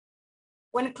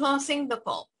when closing the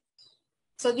call.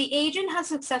 So the agent has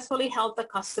successfully helped the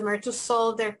customer to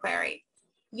solve their query,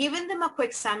 given them a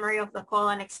quick summary of the call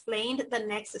and explained the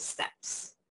next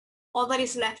steps. All that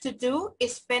is left to do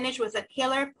is finish with a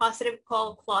killer positive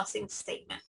call closing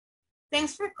statement.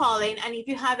 Thanks for calling, and if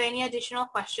you have any additional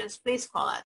questions, please call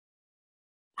us.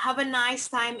 Have a nice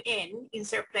time in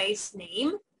insert place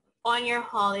name on your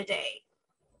holiday.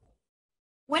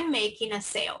 When making a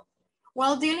sale.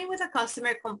 While dealing with a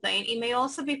customer complaint, it may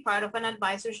also be part of an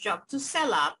advisor's job to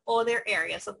sell up other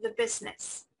areas of the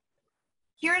business.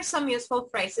 Here are some useful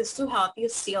phrases to help you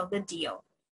seal the deal.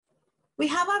 We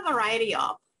have a variety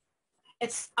of.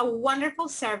 It's a wonderful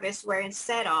service where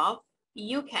instead of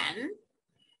you can,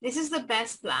 this is the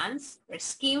best plans or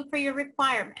scheme for your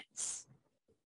requirements.